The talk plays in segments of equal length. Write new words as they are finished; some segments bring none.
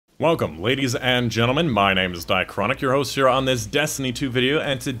Welcome, ladies and gentlemen, my name is Dychronic, your host here on this Destiny 2 video,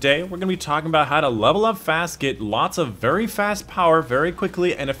 and today we're going to be talking about how to level up fast, get lots of very fast power very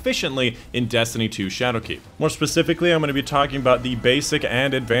quickly and efficiently in Destiny 2 Shadowkeep. More specifically, I'm going to be talking about the basic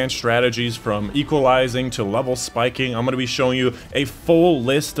and advanced strategies from equalizing to level spiking. I'm going to be showing you a full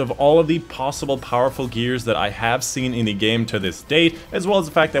list of all of the possible powerful gears that I have seen in the game to this date, as well as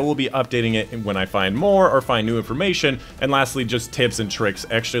the fact that we'll be updating it when I find more or find new information, and lastly, just tips and tricks,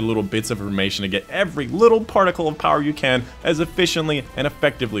 extra little bits of information to get every little particle of power you can as efficiently and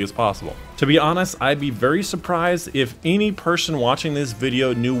effectively as possible. To be honest, I'd be very surprised if any person watching this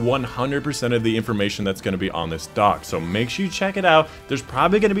video knew 100% of the information that's going to be on this doc, so make sure you check it out. There's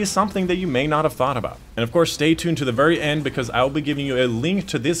probably going to be something that you may not have thought about. And of course, stay tuned to the very end because I'll be giving you a link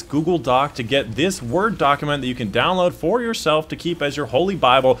to this Google Doc to get this Word document that you can download for yourself to keep as your holy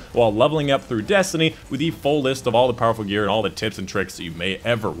Bible while leveling up through Destiny with the full list of all the powerful gear and all the tips and tricks that you may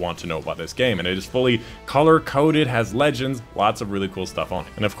ever want to know about this game. And it is fully color-coded, has legends, lots of really cool stuff on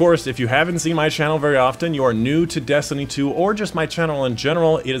it. And of course, if you haven't seen my channel very often, you are new to Destiny 2 or just my channel in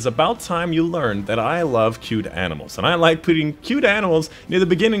general, it is about time you learned that I love cute animals. And I like putting cute animals near the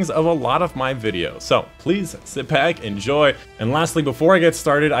beginnings of a lot of my videos. So please sit back, enjoy. And lastly, before I get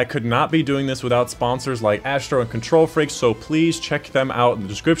started, I could not be doing this without sponsors like Astro and Kontrol Freaks, so please check them out in the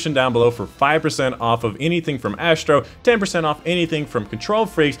description down below for 5% off of anything from Astro, 10% off anything from Kontrol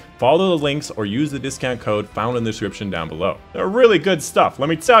Freaks. Follow the links or use the discount code found in the description down below. They're really good stuff, let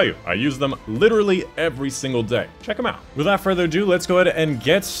me tell you. I use them literally every single day. Check them out. Without further ado, let's go ahead and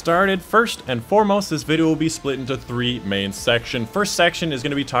get started. First and foremost, this video will be split into three main sections. First section is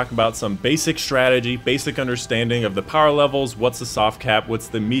going to be talking about some basic strategy, basic understanding of the power levels, what's the soft cap, what's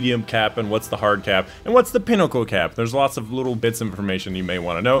the medium cap, and what's the hard cap, and what's the pinnacle cap. There's lots of little bits of information you may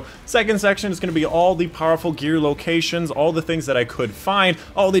want to know. Second section is going to be all the powerful gear locations, all the things that I could find,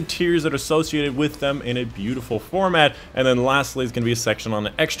 all the tiers that are associated with them in a beautiful format. And then lastly is going to be a section on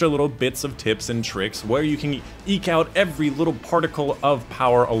the extra little bits of tips and tricks where you can eke out every little particle of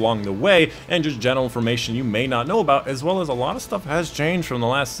power along the way and just general information you may not know about, as well as a lot of stuff has changed from the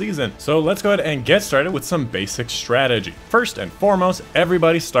last season. So let's go ahead and get started with some basic strategy. First and foremost,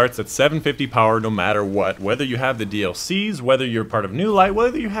 everybody starts at 750 power no matter what. Whether you have the DLCs, whether you're part of New Light,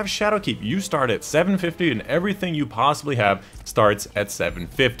 whether you have Shadowkeep, you start at 750 and everything you possibly have starts at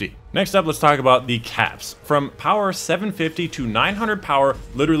 750. Next up, let's talk about the caps. From power 750 to 900 power,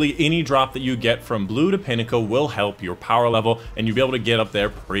 literally any drop that you get from blue to pinnacle will help your power level, and you'll be able to get up there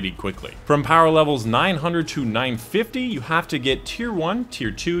pretty quickly. From power levels 900 to 950, you have to get tier 1,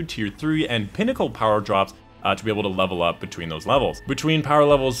 tier 2, tier 3, and pinnacle power drops to be able to level up between those levels. Between power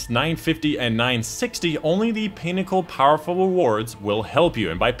levels 950 and 960, only the pinnacle powerful rewards will help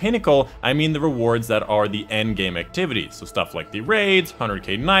you. And by pinnacle, I mean the rewards that are the end game activities. So stuff like the raids,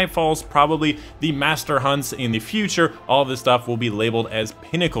 100k nightfalls, probably the master hunts in the future, all of this stuff will be labeled as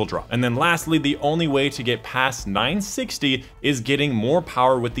pinnacle drop. And then lastly, the only way to get past 960 is getting more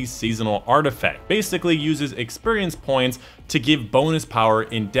power with the seasonal artifact. Basically uses experience points to give bonus power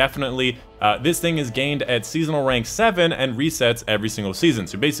indefinitely. This thing is gained at seasonal rank 7 and resets every single season.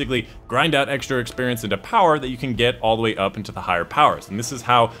 So basically grind out extra experience into power that you can get all the way up into the higher powers. And this is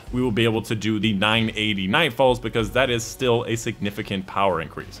how we will be able to do the 980 nightfalls, because that is still a significant power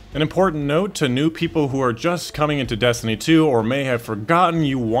increase. An important note to new people who are just coming into Destiny 2 or may have forgotten,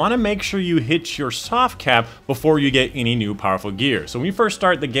 you want to make sure you hit your soft cap before you get any new powerful gear. So when you first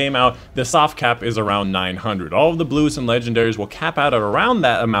start the game out, the soft cap is around 900. All of the blues and legendaries will cap out at around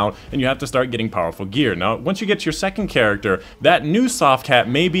that amount, and you have to start getting powerful gear. Now, once you get your second character, that new soft cap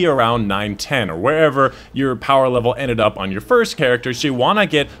may be around 910 or wherever your power level ended up on your first character. So you want to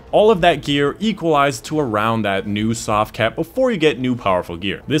get all of that gear equalized to around that new soft cap before you get new powerful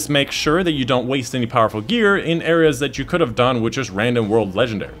gear. This makes sure that you don't waste any powerful gear in areas that you could have done with just random world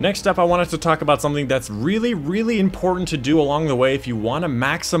legendary. Next up, I wanted to talk about something that's really important to do along the way if you want to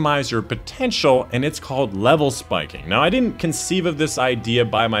maximize your potential, and it's called level spiking. Now, I didn't conceive of this idea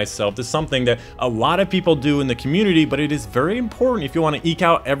by myself. This is something that a lot of people do in the community, but it is very important if you want to eke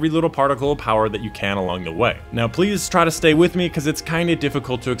out every little particle of power that you can along the way. Now, please try to stay with me because it's kind of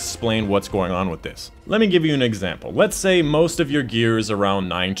difficult to explain what's going on with this. Let me give you an example. Let's say most of your gear is around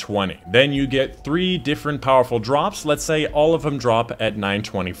 920. Then you get 3 different powerful drops. Let's say all of them drop at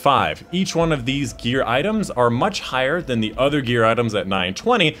 925. Each one of these gear items are much higher than the other gear items at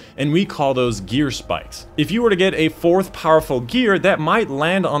 920, and we call those gear spikes. If you were to get a 4th powerful gear, that might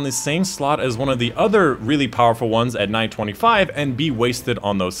land on the same slot as one of the other really powerful ones at 925 and be wasted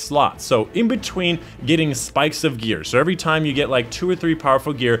on those slots. So in between getting spikes of gear, so every time you get like 2 or 3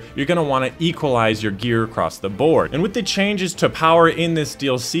 powerful gear, you're going to want to equalize your gear across the board. And with the changes to power in this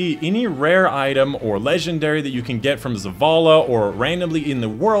DLC, any rare item or legendary that you can get from Zavala or randomly in the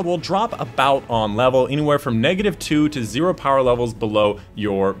world will drop about on level, anywhere from -2 to 0 power levels below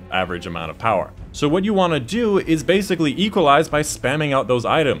your average amount of power. So what you want to do is basically equalize by spamming out those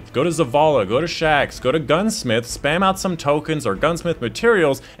items. Go to Zavala, go to Shax, go to Gunsmith, spam out some tokens or Gunsmith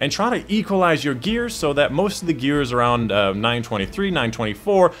materials, and try to equalize your gear so that most of the gear is around 923,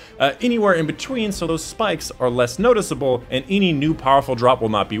 924, anywhere in between, so those spikes are less noticeable and any new powerful drop will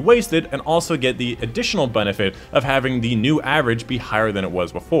not be wasted, and also get the additional benefit of having the new average be higher than it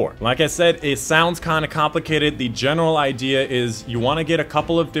was before. Like I said, it sounds kind of complicated. The general idea is you want to get a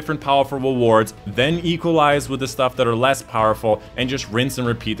couple of different powerful rewards, then equalize with the stuff that are less powerful, and just rinse and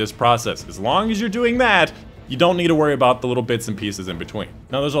repeat this process. As long as you're doing that, you don't need to worry about the little bits and pieces in between.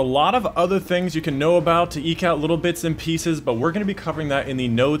 Now, there's a lot of other things you can know about to eke out little bits and pieces, but we're going to be covering that in the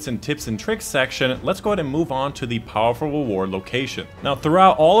notes and tips and tricks section. Let's go ahead and move on to the powerful reward location. Now,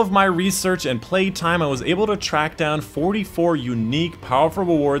 throughout all of my research and playtime, I was able to track down 44 unique powerful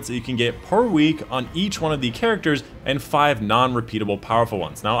rewards that you can get per week on each one of the characters, and 5 non-repeatable powerful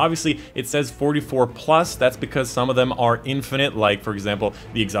ones. Now, obviously, it says 44 plus. That's because some of them are infinite, like, for example,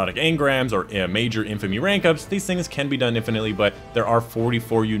 the exotic engrams or major infamy rank ups. These things can be done infinitely, but there are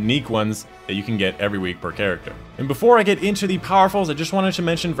 44 unique ones that you can get every week per character. And before I get into the powerfuls, I just wanted to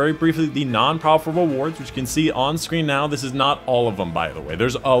mention very briefly the non-powerful rewards, which you can see on screen now. This is not all of them, by the way.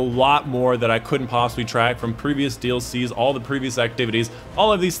 There's a lot more that I couldn't possibly track from previous DLCs, all the previous activities.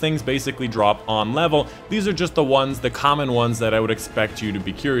 All of these things basically drop on level. These are just the ones, the common ones that I would expect you to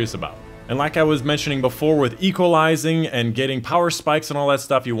be curious about. And like I was mentioning before with equalizing and getting power spikes and all that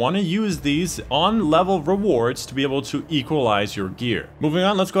stuff, you want to use these on level rewards to be able to equalize your gear. Moving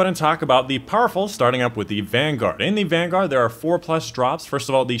on, let's go ahead and talk about the powerful, starting up with the Vanguard. In the Vanguard, there are 4+ drops. First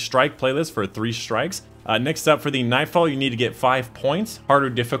of all, the strike playlist for 3 strikes. Next up, for the Nightfall, you need to get 5 points. Harder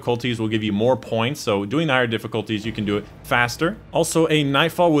difficulties will give you more points, so doing the higher difficulties, you can do it faster. Also, a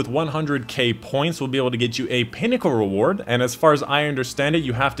Nightfall with 100k points will be able to get you a Pinnacle reward, and as far as I understand it,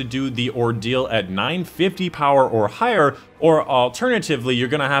 you have to do the ordeal at 950 power or higher, or alternatively, you're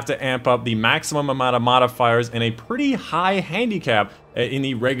going to have to amp up the maximum amount of modifiers and a pretty high handicap in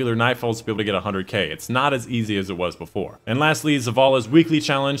the regular Nightfalls to be able to get 100k. It's not as easy as it was before. And lastly, Zavala's weekly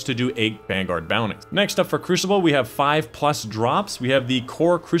challenge to do 8 Vanguard bounties. Next up for Crucible, we have 5+ drops. We have the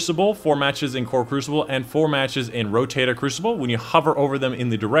Core Crucible, 4 matches in Core Crucible and 4 matches in Rotator Crucible. When you hover over them in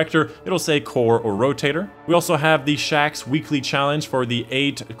the director, it'll say Core or Rotator. We also have the Shax weekly challenge for the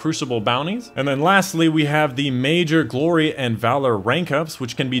 8 Crucible bounties. And then lastly, we have the Major Glory and Valor rank ups,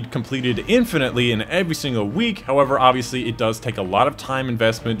 which can be completed infinitely in every single week. However, obviously, it does take a lot of time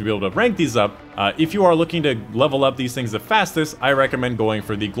investment to be able to rank these up. If you are looking to level up these things the fastest, I recommend going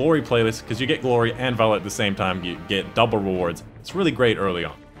for the Glory playlist, because you get Glory and Valor at the same time. You get double rewards. It's really great early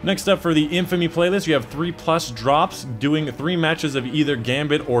on. Next up for the Infamy playlist, you have 3+ drops. Doing 3 matches of either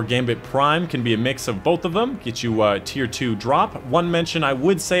Gambit or Gambit Prime can be a mix of both of them. Get you a tier 2 drop. One mention I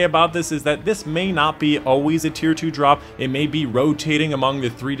would say about this is that this may not be always a tier 2 drop. It may be rotating among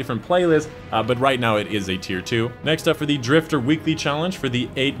the 3 different playlists, but right now it is a tier 2. Next up for the Drifter weekly challenge for the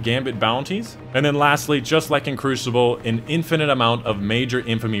 8 Gambit bounties. And then lastly, just like in Crucible, an infinite amount of major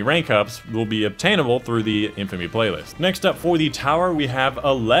Infamy rank ups will be obtainable through the Infamy playlist. Next up for the Tower, we have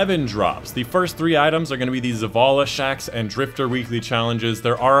 11 drops. The first 3 items are going to be the Zavala, Shax, and Drifter weekly challenges.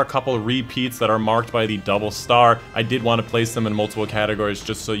 There are a couple of repeats that are marked by the double star. I did want to place them in multiple categories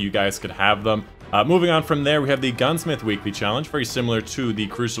just so you guys could have them. Moving on from there, we have the Gunsmith weekly challenge, very similar to the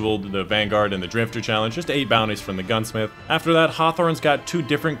Crucible, the Vanguard, and the Drifter challenge, just 8 bounties from the Gunsmith. After that, Hawthorne's got 2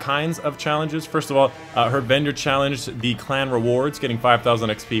 different kinds of challenges. First of all, her Vendor challenge, the clan rewards, getting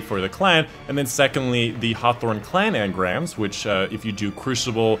 5,000 XP for the clan, and then secondly, the Hawthorne clan engrams, which if you do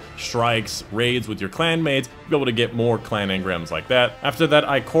Crucible, strikes, raids with your clan mates, you'll be able to get more clan engrams like that. After that,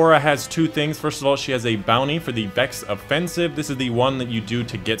 Ikora has 2 things. First of all, she has a bounty for the Vex Offensive. This is the one that you do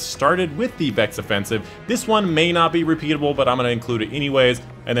to get started with the Vex Offensive. This one may not be repeatable, but I'm going to include it anyways.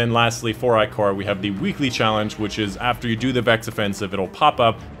 And then lastly, for Ikora, we have the weekly challenge, which is after you do the Vex Offensive, it'll pop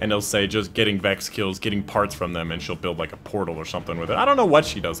up and it'll say just getting Vex kills, getting parts from them, and she'll build like a portal or something with it. I don't know what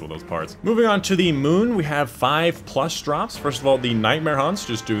she does with those parts. Moving on to the Moon, we have 5+ drops. First of all, the Nightmare Hunts,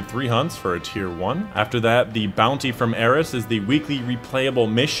 just do 3 hunts for a tier 1. After that, the Bounty from Eris is the weekly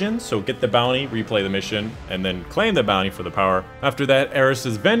replayable mission. So get the bounty, replay the mission, and then claim the bounty for the power. After that,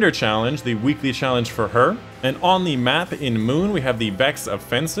 Eris's Vendor challenge, the weekly challenge for her. And on the map in Moon, we have the Vex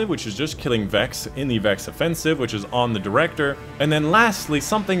Offensive, which is just killing Vex in the Vex Offensive, which is on the Director. And then lastly,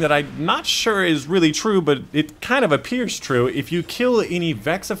 something that I'm not sure is really true, but it kind of appears true. If you kill any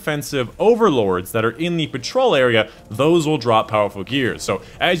Vex Offensive Overlords that are in the patrol area, those will drop powerful gears. So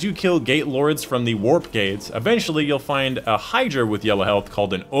as you kill Gate Lords from the Warp Gates, eventually you'll find a Hydra with yellow health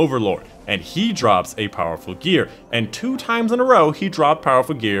called an Overlord, and he drops a powerful gear. And 2 times in a row, he dropped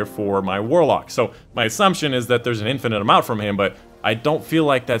powerful gear for my Warlock. So my assumption is that there's an infinite amount from him, but I don't feel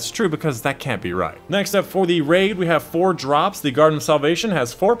like that's true because that can't be right. Next up for the raid, we have 4 drops. The Garden of Salvation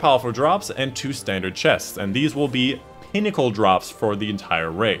has 4 powerful drops and 2 standard chests, and these will be pinnacle drops for the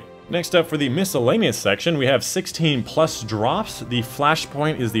entire raid. Next up for the miscellaneous section, we have 16 plus drops. The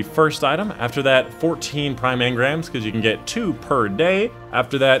Flashpoint is the first item. After that, 14 prime engrams, because you can get 2 per day.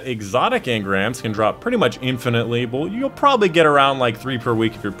 After that, exotic engrams can drop pretty much infinitely, but you'll probably get around like 3 per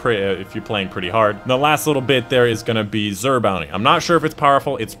week if you're playing pretty hard. And the last little bit there is going to be Zur Bounty. I'm not sure if it's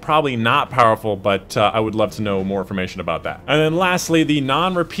powerful. It's probably not powerful, but I would love to know more information about that. And then lastly, the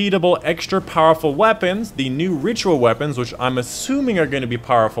non-repeatable extra powerful weapons, the new ritual weapons, which I'm assuming are going to be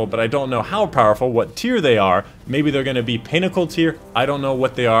powerful, but I don't know how powerful, what tier they are. Maybe they're going to be pinnacle tier. I don't know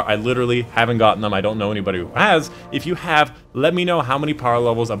what they are. I literally haven't gotten them. I don't know anybody who has. If you have, let me know how many power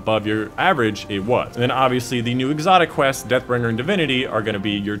levels above your average it was. And then obviously the new exotic quests, Deathbringer and Divinity, are going to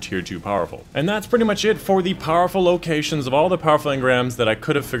be your tier 2 powerful. And that's pretty much it for the powerful locations of all the powerful engrams that I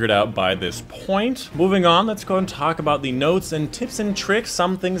could have figured out by this point. Moving on, let's go and talk about the notes and tips and tricks,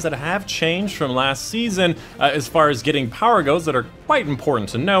 some things that have changed from last season as far as getting power goes that are quite important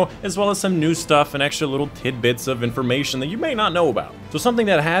to know, as well as some new stuff and extra little tidbits of information that you may not know about. So something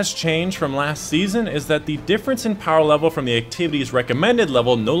that has changed from last season is that the difference in power level from the activity's recommended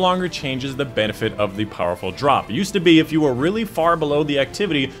level no longer changes the benefit of the powerful drop. It used to be if you were really far below the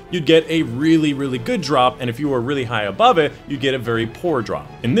activity, you'd get a really, really good drop, and if you were really high above it, you'd get a very poor drop.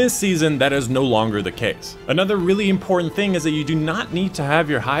 In this season, that is no longer the case. Another really important thing is that you do not need to have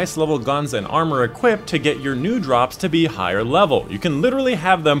your highest level guns and armor equipped to get your new drops to be higher level. You can literally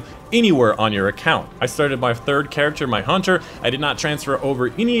have them anywhere on your account. I started my 3rd character, my Hunter. I did not transfer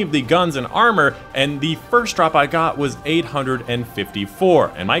over any of the guns and armor, and the first drop I got was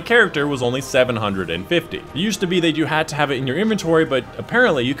 854, and my character was only 750. It used to be that you had to have it in your inventory, but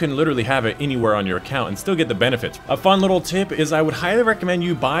apparently you can literally have it anywhere on your account and still get the benefits. A fun little tip is I would highly recommend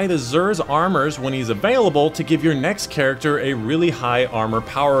you buy the Zur's armors when he's available to give your next character a really high armor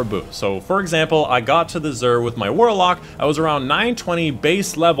power boost. So for example, I got to the Zur with my Warlock, I was around 920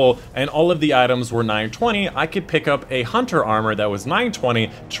 base level, and all of the items were 920. I could pick up a Hunter armor that was 920,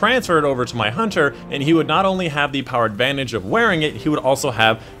 transfer it over to my Hunter, and he would not only have the power advantage of wearing it, he would also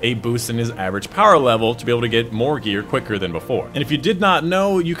have a boost in his average power level to be able to get more gear quicker than before. And if you did not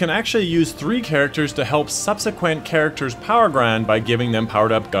know, you can actually use 3 characters to help subsequent characters power grind by giving them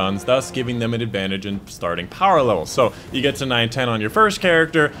powered up guns, thus giving them an advantage in starting power levels. So you get to 910 on your first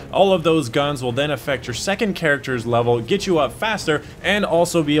character, all of those guns will then affect your second character's level, get you up faster, and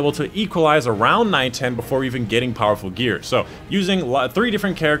also be able to equalize around 910 before even getting powerful gear. So using 3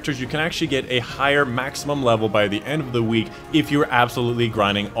 different characters, you can actually get a higher maximum level by the end of the week if you're absolutely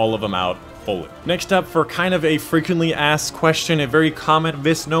grinding all of them out fully. Next up, for kind of a frequently asked question, a very common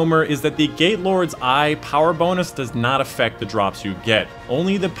misnomer is that the Gate Lord's Eye power bonus does not affect the drops you get,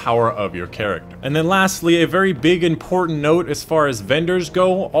 only the power of your character. And then lastly, a very big important note as far as vendors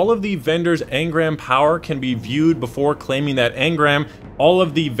go, all of the vendors' engram power can be viewed before claiming that engram. All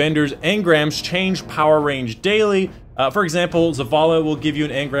of the vendors' engrams change power range daily. For example, Zavala will give you an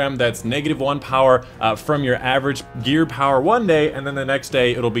engram that's -1 power from your average gear power one day, and then the next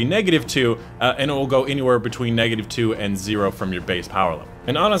day it'll be -2, and it will go anywhere between -2 and 0 from your base power level.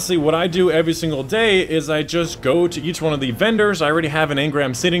 And honestly, what I do every single day is I just go to each one of the vendors. I already have an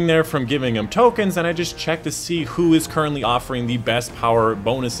engram sitting there from giving them tokens, and I just check to see who is currently offering the best power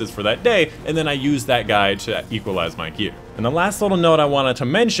bonuses for that day, and then I use that guide to equalize my gear. And the last little note I wanted to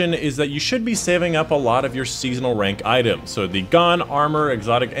mention is that you should be saving up a lot of your seasonal rank items. So the gun, armor,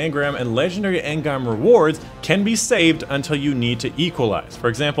 exotic engram, and legendary engram rewards can be saved until you need to equalize. For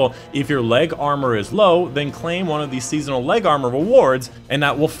example, if your leg armor is low, then claim one of the seasonal leg armor rewards, and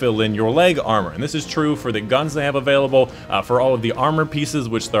that will fill in your leg armor. And this is true for the guns they have available, for all of the armor pieces,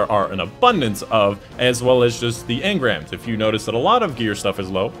 which there are an abundance of, as well as just the engrams. If you notice that a lot of gear stuff is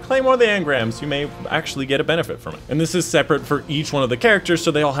low, claim one of the engrams, you may actually get a benefit from it. And this is separate for each one of the characters,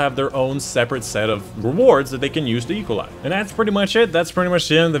 so they all have their own separate set of rewards that they can use to equalize. And that's pretty much it. That's pretty much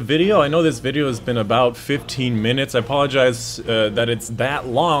the end of the video. I know this video has been about 15 minutes. I apologize that it's that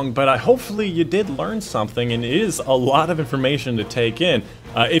long, but hopefully you did learn something, and it is a lot of information to take in.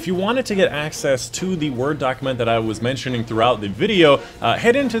 If you wanted to get access to the Word document that I was mentioning throughout the video,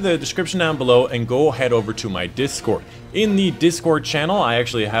 head into the description down below and go head over to my Discord. In the Discord channel, I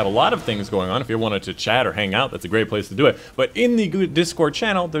actually have a lot of things going on. If you wanted to chat or hang out, that's a great place to do it. But in the Discord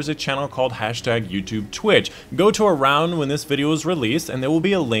channel, there's a channel called #YouTube Twitch. Go to around when this video is released, and there will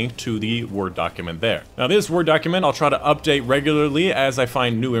be a link to the Word document there. Now, this Word document, I'll try to update regularly as I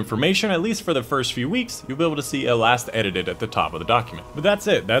find new information. At least for the first few weeks, you'll be able to see a last edited at the top of the document. But that's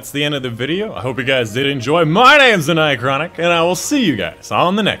it. That's the end of the video. I hope you guys did enjoy. My name's Dychronic, and I will see you guys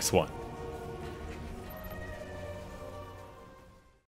on the next one.